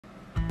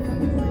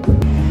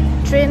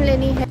Train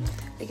लेनी है,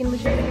 लेकिन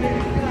मुझे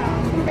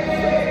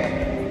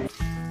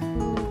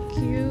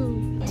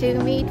cute to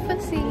meet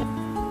Fasih.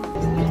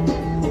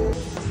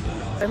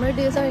 Summer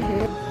days are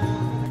here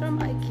from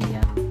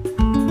IKEA.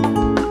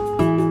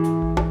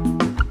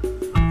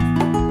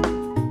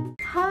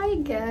 Hi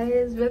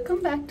guys,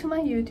 welcome back to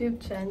my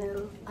YouTube channel.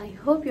 I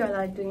hope you all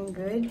are doing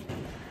good.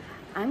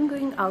 I'm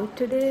going out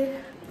today.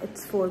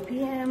 It's 4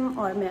 PM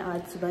और मैं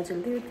आज सुबह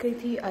जल्दी उठ गई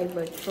थी. I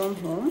work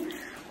from home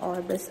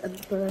और बस अब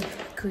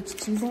कुछ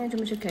चीज़ें हैं जो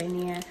मुझे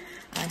करनी है.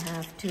 I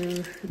have to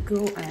go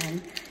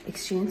and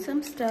exchange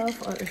some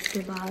stuff और उसके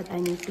बाद I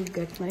need to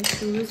get my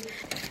shoes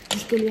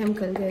जिसके लिए हम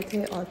कल गए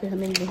थे और फिर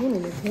हमें नहीं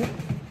मिले थे.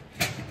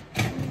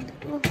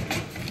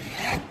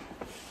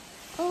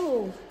 Oh,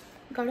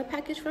 got a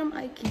package from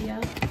IKEA.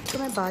 तो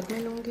मैं बाद में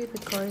लूँगी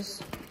because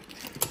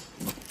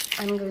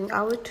I'm going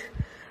out.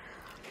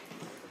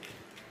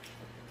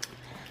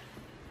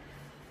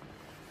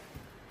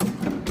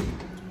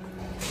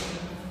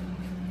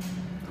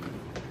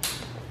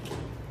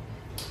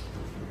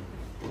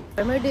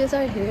 Summer days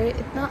are here.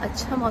 इतना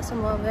अच्छा मौसम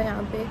हुआ है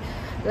यहाँ पे.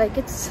 Like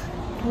it's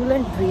cool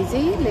and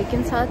breezy,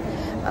 लेकिन साथ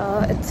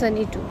it's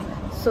sunny too.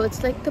 So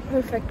it's like the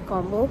perfect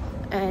combo.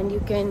 And you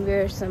can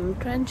wear some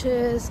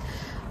trenches,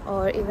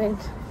 or even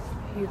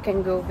you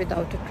can go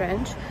without a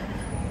trench.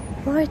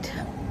 But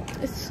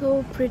it's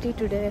so pretty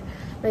today.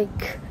 Like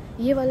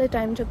ये वाला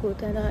time जब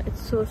होता है ना,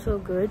 it's so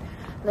good.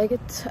 Like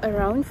it's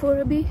around 4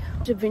 अभी.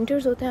 जब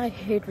winters होते हैं, I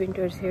hate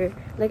winters here.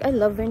 Like I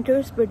love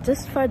winters, but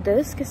just for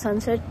this कि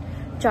sunset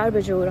 4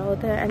 बजे हो रहा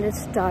होता है and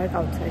it's dark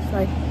outside, so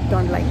I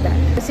don't like that.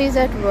 This is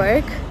at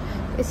work,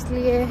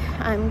 इसलिए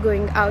I'm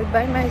going out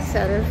by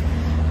myself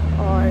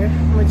और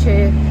मुझे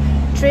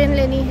train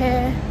लेनी है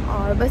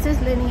और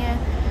बसेस लेनी है.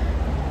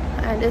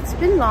 And it's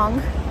been long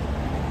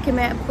कि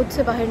मैं खुद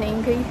से बाहर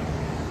नहीं गई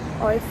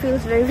और it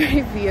feels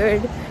very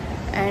weird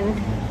and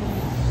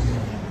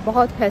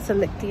बहुत फैसल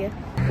लगती है.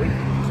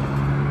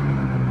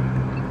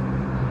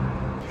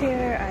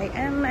 Here I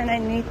am and I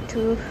need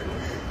to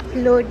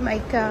load my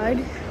card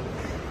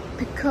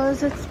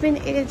because it's been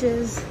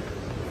ages.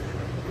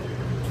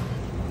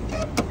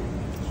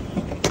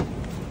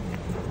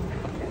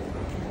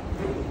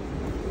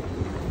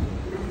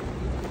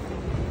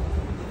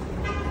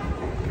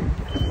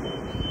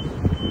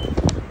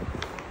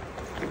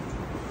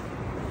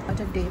 Got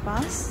a day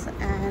pass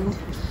and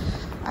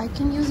I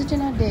can use it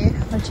in a day.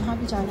 और जहाँ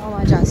भी जाना हो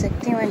वहाँ जा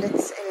सकती हूँ and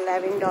it's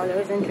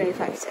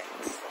 $11.25.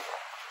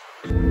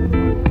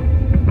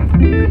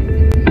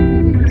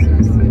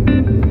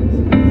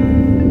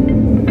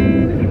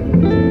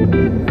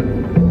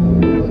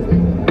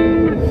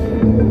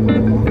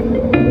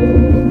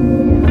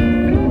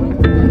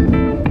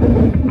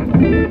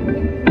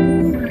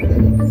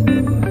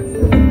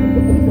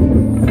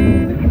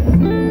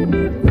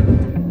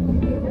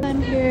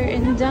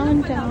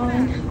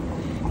 Downtown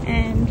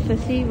and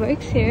Fasih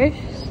works here,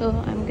 so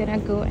I'm gonna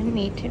go and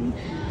meet him.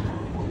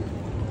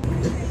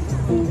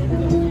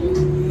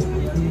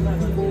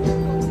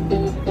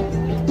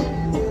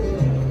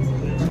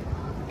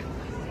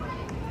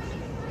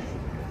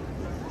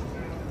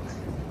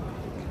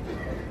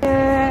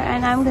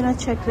 And I'm gonna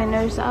check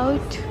winners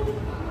out.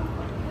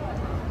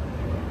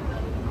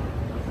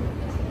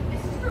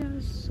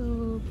 They're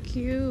so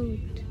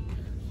cute.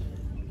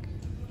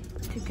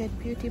 To get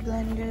beauty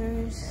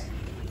blenders.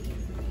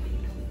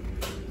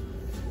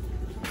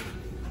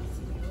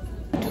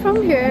 From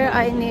here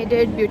I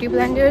needed beauty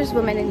blenders,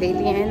 वो मैंने ले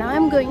लिए हैं. Now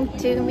I'm going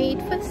to meet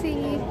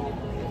Fasih.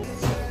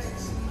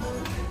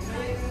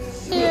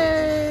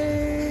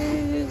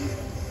 Here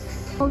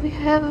we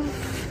have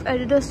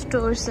adidas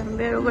store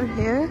somewhere over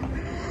here.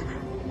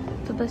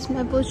 तो बस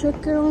मैं वो check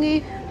करूँगी.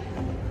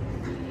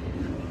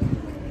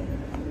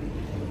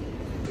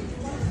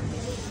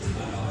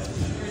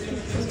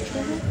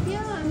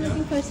 Yeah, I'm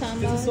looking for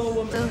samba. So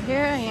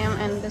here I am,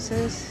 and this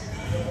is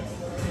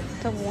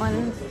the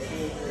one.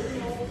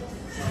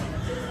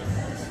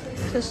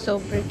 This is so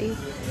pretty.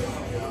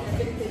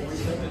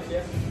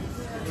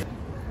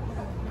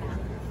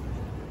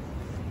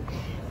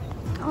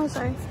 Oh,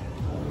 sorry.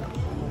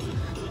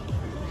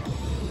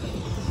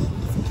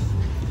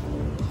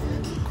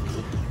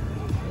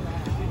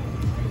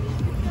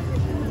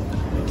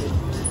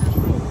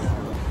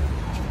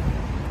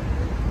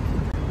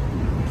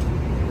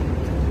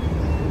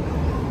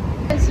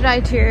 It's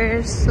right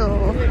here, so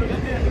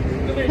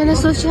मैंने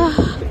सोचा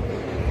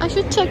I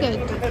should check it.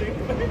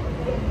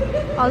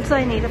 Also,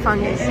 I need a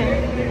foundation.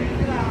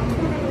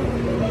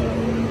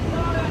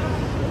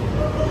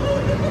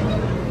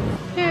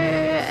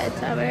 Here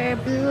it's our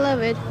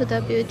beloved Huda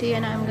Beauty,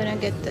 and I'm gonna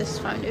get this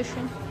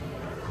foundation.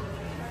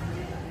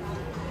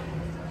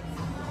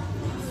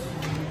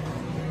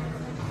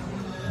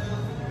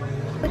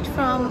 But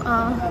from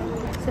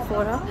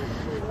Sephora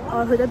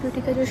और Huda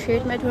Beauty का जो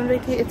shade मैं ढूंढ रही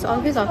थी, it's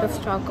always out of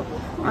stock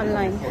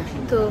online.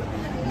 तो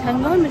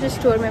thank God मुझे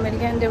store में मिल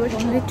गया and there were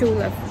only 2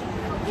 left.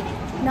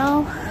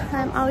 Now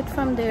I'm out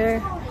from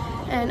there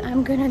and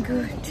I'm gonna go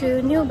to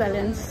New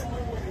Balance.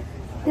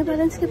 New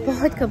balance के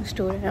बहुत कम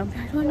स्टोर हैं यहाँ पे.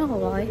 I don't know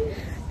why.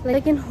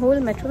 Like in whole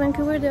Metro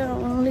Vancouver, there are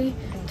only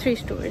 3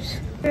 stores.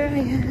 Here I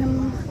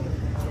am.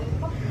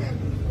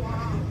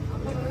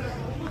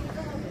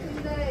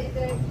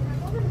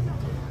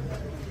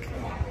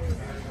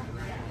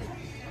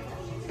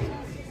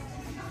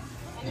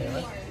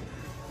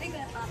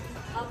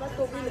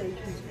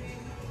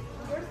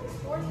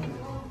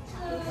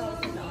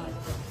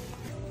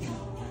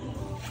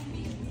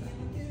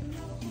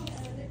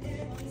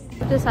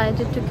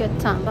 Decided to get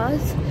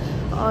sambas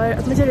और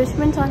अब मुझे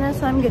Richmond आना है,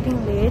 so I'm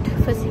getting late.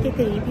 फसी के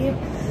करीब ही है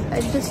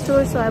at the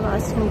store, so I've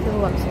asked him to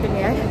वापस पे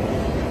ले आए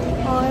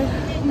और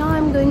now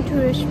I'm going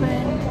to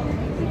Richmond.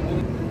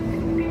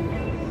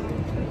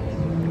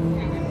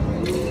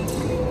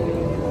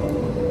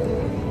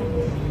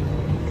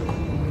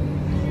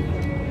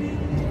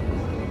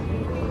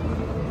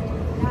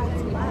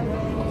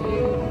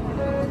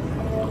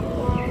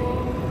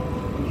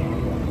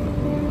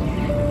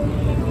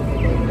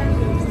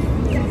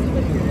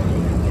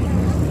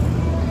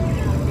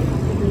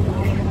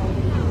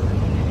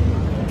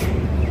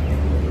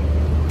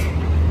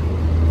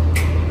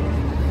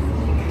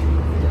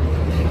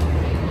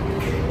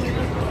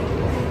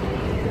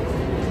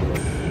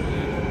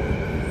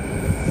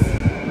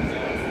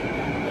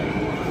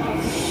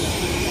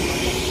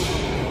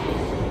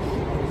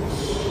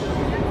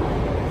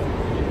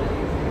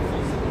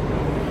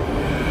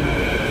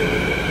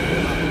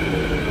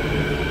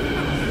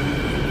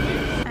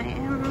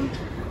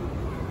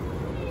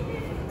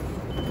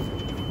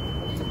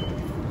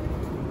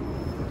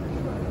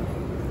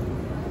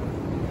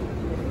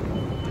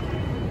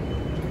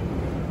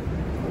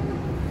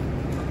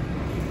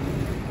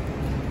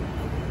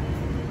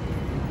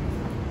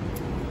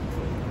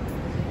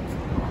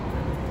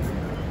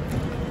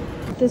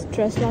 This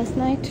dress last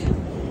night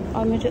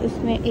और मुझे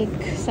उसमें एक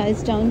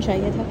size down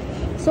चाहिए था,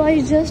 so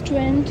I just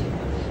went,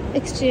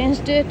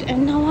 exchanged it,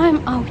 and now I'm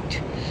out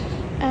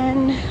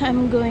and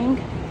I'm going.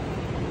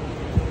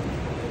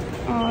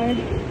 और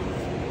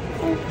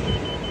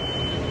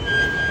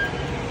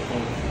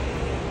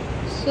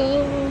so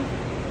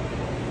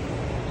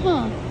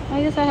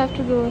I guess I have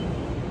to go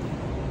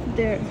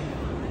there.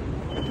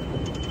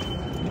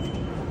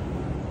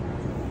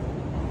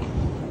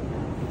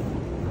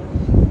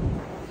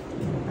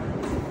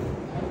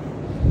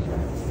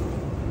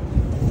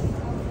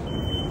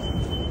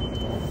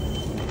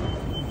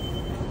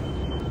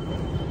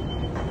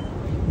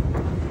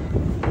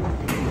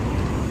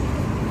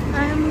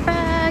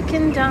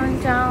 In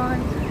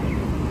downtown.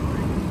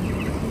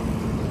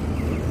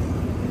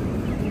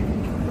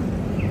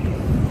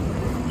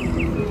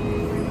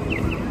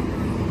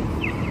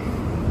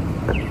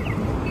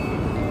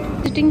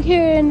 Sitting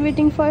here and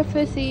waiting for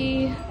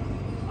Fasih.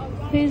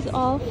 He's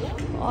off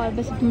और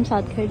बस हम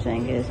साथ घर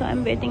जाएंगे, so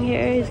I'm waiting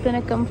here. He's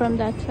gonna come from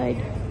that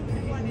side.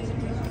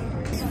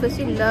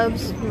 Fasih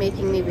loves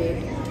making me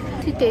wait.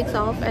 He takes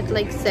off at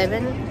like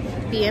 7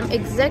 p.m.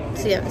 exact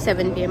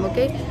 7 p.m.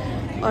 okay,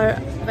 or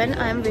when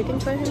I am waiting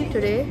for him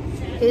today,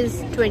 he's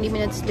 20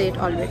 minutes late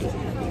already.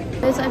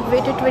 Because I've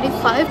waited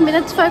 25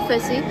 minutes for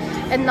Fasih,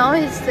 and now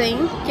he's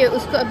saying कि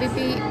उसको अभी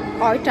भी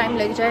और time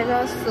लग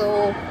जाएगा, so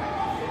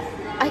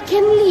I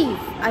can leave.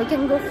 I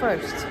can go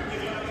first.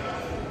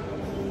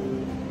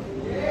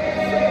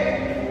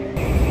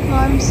 Now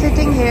I'm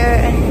sitting here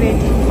and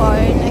waiting for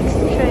next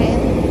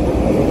train.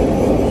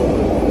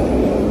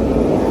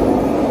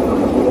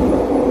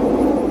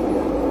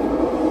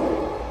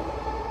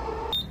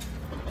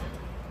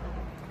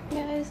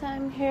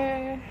 I'm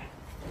here.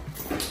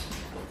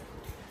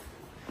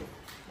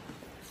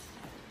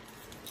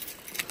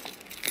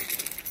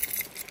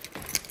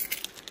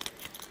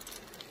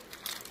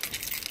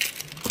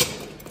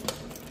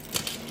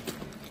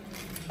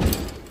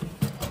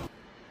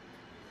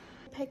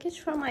 Package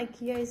from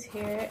IKEA is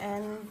here,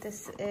 and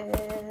this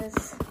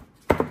is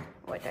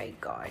what I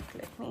got.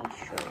 Let me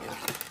show you.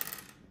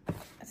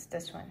 It's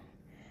this one.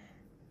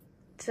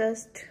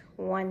 Just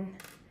one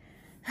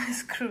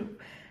screw.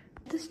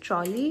 This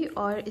trolley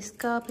और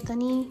इसका पता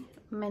नहीं,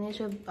 मैंने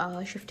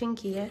जब shifting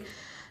की है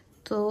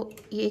तो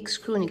ये एक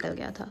स्क्रू निकल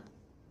गया था.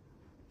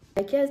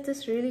 IKEA has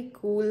this really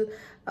cool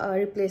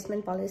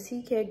replacement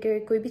policy कि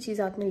अगर कोई भी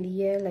चीज़ आपने ली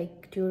है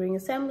like during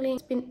assembling,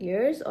 it's been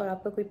years और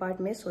आपका कोई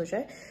part miss हो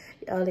जाए,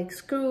 like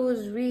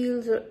screws,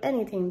 wheels or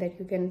anything that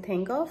you can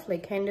think of,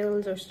 like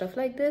handles or stuff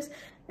like this,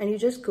 and you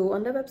just go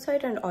on the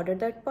website and order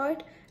that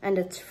part and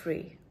it's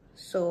free.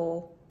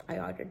 So I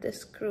ordered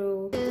this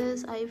screw.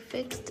 I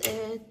fixed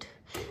it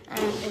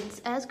and it's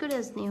as good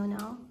as new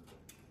now.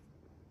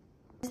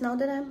 Now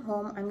that I'm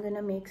home, I'm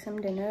gonna make some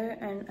dinner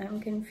and I'm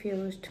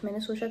confused. मैंने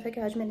सोचा था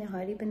कि आज मैं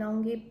निहारी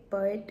बनाऊंगी,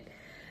 but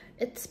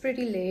it's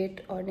pretty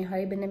late और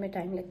निहारी बनने में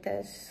time लगता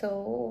है,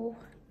 so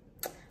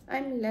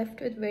I'm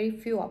left with very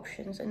few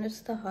options and it's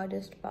the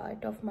hardest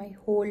part of my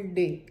whole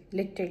day.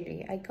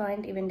 Literally, I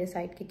can't even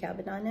decide कि क्या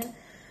बनाना है.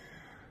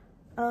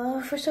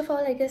 First of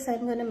all, I guess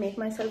I'm gonna make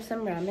myself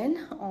some ramen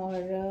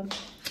और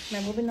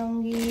मैं वो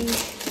बनाऊंगी.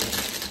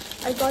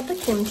 I got the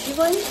kimchi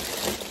one,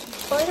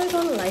 but I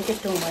don't like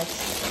it too much.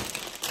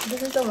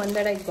 This is the one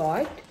that I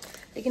got,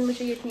 लेकिन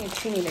मुझे ये इतनी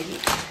अच्छी नहीं लगी.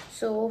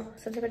 So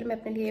सबसे पहले मैं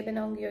अपने लिए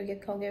बनाऊंगी और ये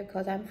खाऊंगी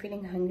because I'm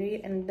feeling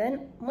hungry, and then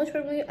most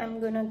probably I'm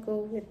gonna go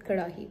with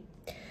कढ़ाही.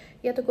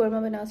 या तो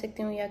कोरमा बना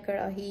सकती हूँ या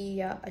कढ़ाही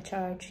या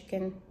अचार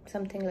chicken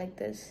something like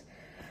this,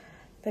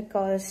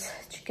 because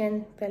chicken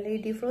पहले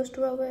ही defrost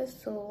हुआ हुआ है,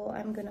 so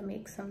I'm gonna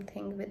make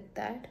something with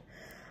that.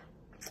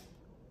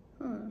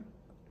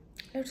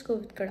 Let's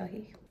go with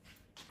कढ़ाही.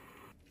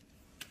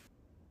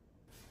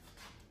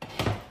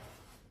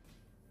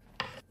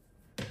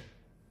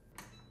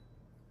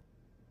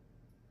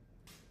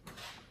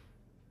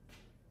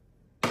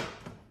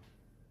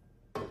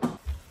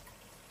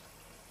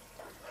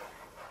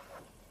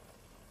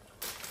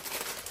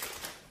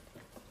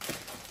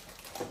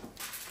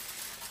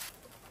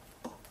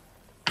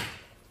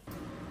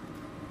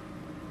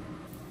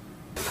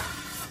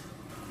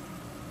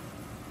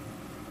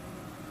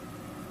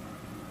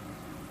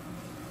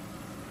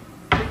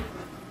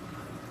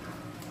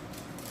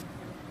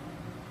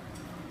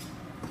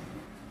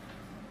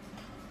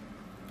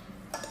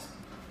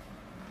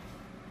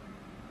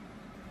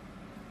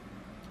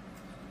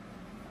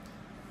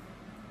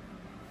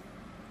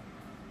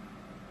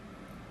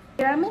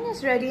 Ramen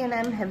is ready and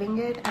I'm having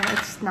it, and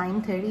it's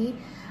 9:30.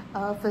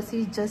 Fasih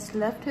just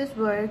left his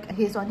work.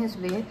 He's on his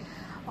way,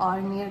 or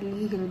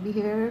nearly he'll be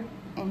here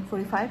in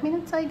 45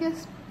 minutes, I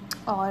guess.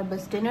 और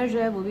बस dinner जो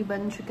है वो भी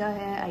बन चुका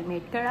है. I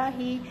made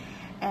कढ़ाही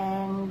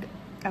and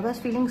I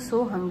was feeling so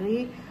hungry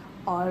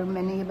और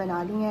मैंने ये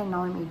बना ली है.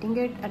 Now I'm eating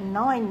it, and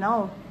now I know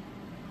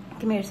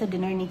कि मेरे से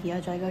dinner नहीं किया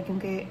जाएगा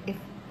क्योंकि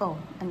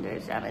and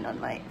there's ramen on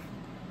my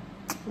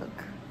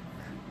look.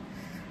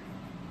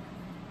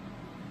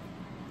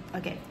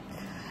 Okay.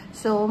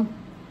 So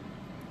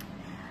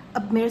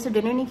अब मेरे से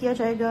डिनर नहीं किया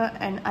जाएगा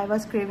एंड आई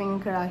वॉज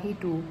क्रेविंग कढ़ाही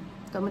टू.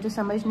 तो मुझे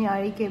समझ नहीं आ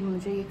रही कि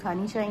मुझे ये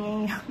खानी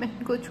चाहिए या मैं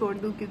इनको छोड़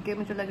दूँ, क्योंकि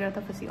मुझे लग रहा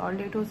था फसी और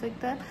लेट हो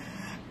सकता है.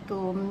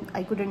 तो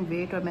आई कुडंट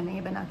वेट और मैंने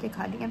ये बना के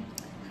खा लिया.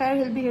 खैर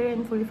हिल बी हियर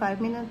इन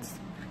 45 मिनट्स.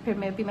 फिर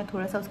मैं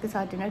थोड़ा सा उसके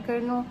साथ डिनर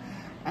कर लूँ,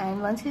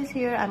 and once he is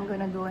here I am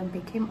gonna go and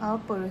pick him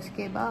up, और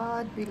उसके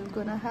बाद we will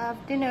gonna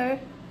have dinner.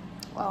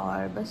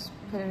 और बस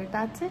फिर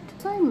that's it.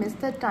 So I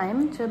miss the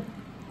time जब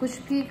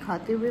कुछ भी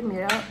खाते हुए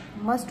मेरा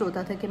मस्ट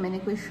होता था कि मैंने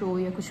कोई शो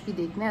या कुछ भी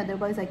देखना है,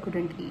 otherwise I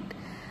couldn't eat.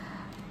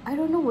 I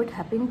don't know what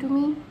happened to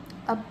me.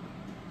 अब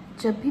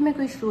जब भी मैं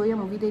कोई शो या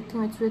मूवी देखती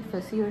हूँ इट्स विद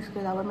फसी, और इसके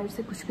अलावा मेरे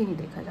से कुछ भी नहीं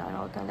देखा जा रहा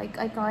होता. Like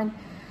I can't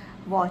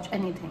watch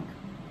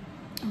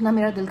anything. ना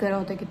मेरा दिल कर रहा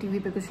होता है कि टीवी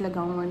पे कुछ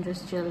लगाऊँ and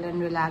just chill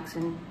and relax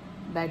and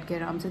बैठ के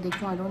आराम से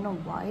देखूँ. I don't know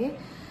why.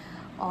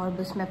 और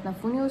बस मैं अपना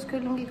फ़ोन यूज़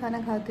कर लूँगी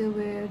खाना खाते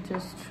हुए,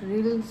 जस्ट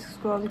रील्स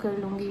स्क्रॉल कर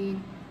लूँगी.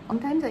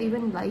 Sometimes I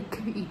even like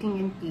eating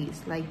in peace,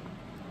 like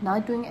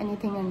not doing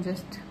anything and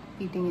just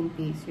eating in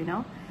peace, you know.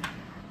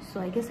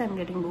 So I guess I'm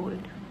getting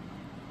bored.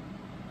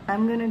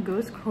 I'm gonna go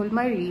scroll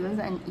my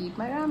reels and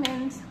eat my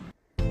ramens.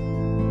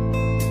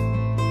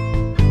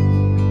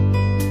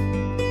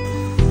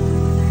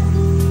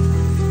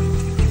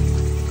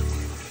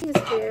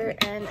 He's here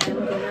and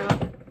I'm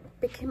gonna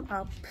pick him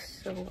up,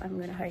 so I'm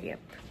gonna hurry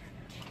up.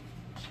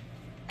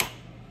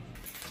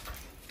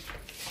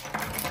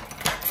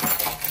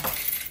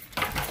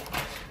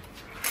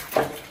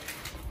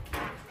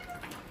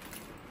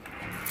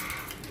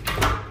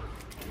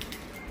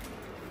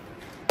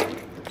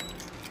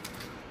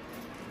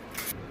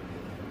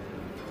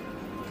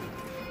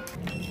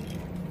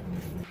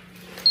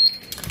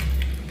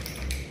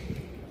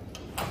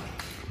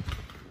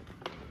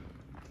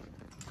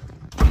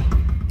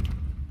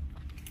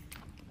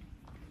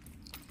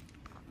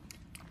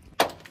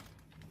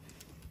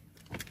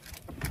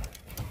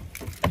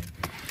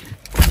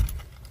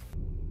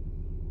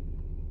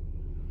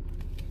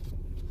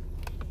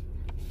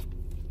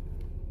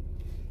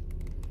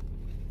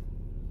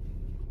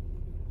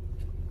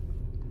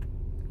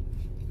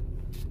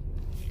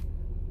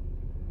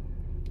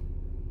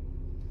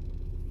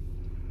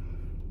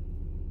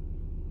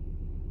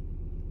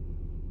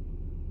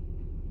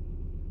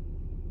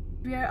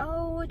 We are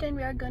out and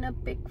we are gonna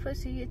pick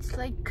Fasih. It's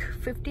like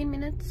 15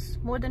 minutes,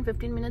 more than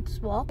 15 minutes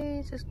walk.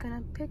 Just gonna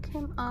pick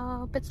him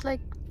up. It's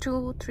like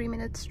 2-3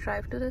 minutes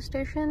drive to the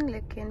station,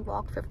 लेकिन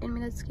walk 15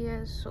 minutes की है,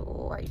 so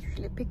I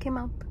usually pick him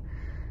up.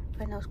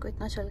 वरना उसको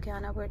इतना चल के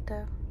आना पड़ता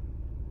है.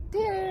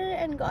 There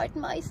and got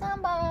my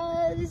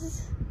sambas.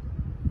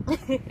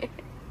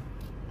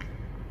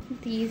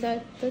 These are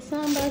the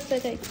sambas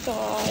that I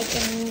got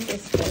in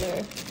this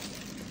color.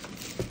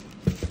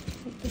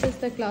 This is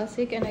the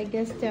classic, and I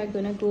guess they are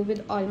gonna go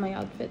with all my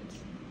outfits.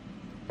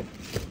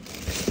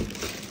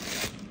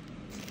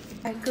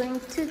 I'm going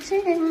to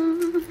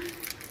gym.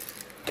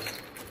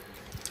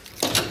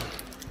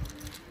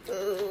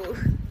 Ooh.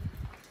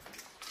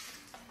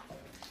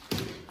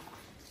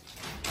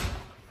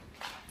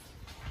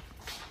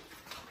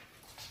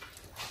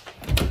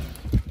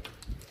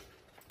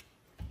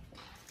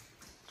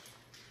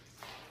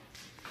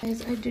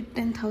 Guys, I did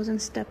 10,000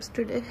 steps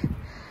today.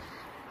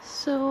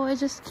 So I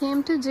just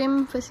came to gym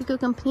Fasih को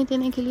company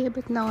देने के लिए,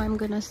 but now I'm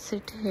gonna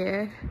sit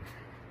here.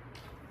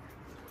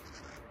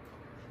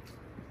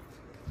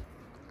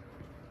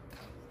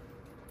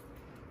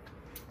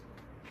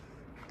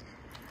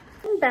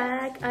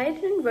 back. I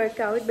didn't work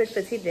out but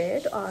Fasih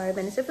did, और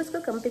मैंने सिर्फ उसको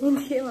company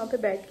दी है वहाँ पे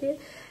बैठ के.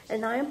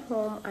 And I am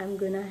home. I'm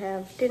gonna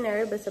have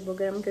dinner. बस अब वो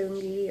गर्म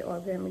करूँगी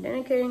और फिर हम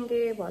dinner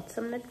करेंगे. Watch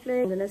some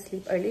Netflix. I'm gonna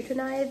sleep early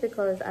tonight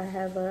because I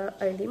have a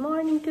early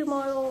morning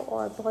tomorrow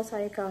और बहुत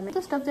सारे काम हैं.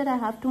 The stuff that I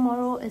have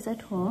tomorrow is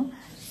at home.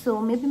 So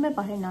maybe मैं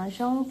बाहर ना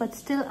जाऊँ, but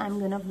still I'm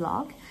gonna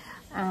vlog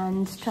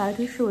and try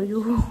to show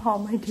you how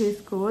my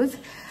days goes.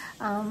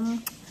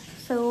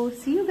 So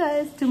see you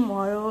guys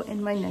tomorrow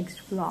in my next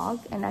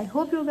vlog, and I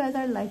hope you guys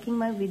are liking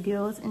my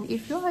videos, and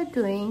if you are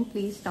doing,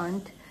 please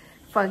don't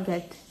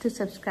forget to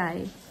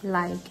subscribe,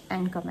 like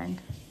and comment.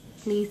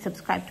 Please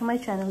subscribe to my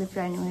channel if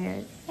you are new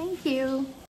here. Thank you.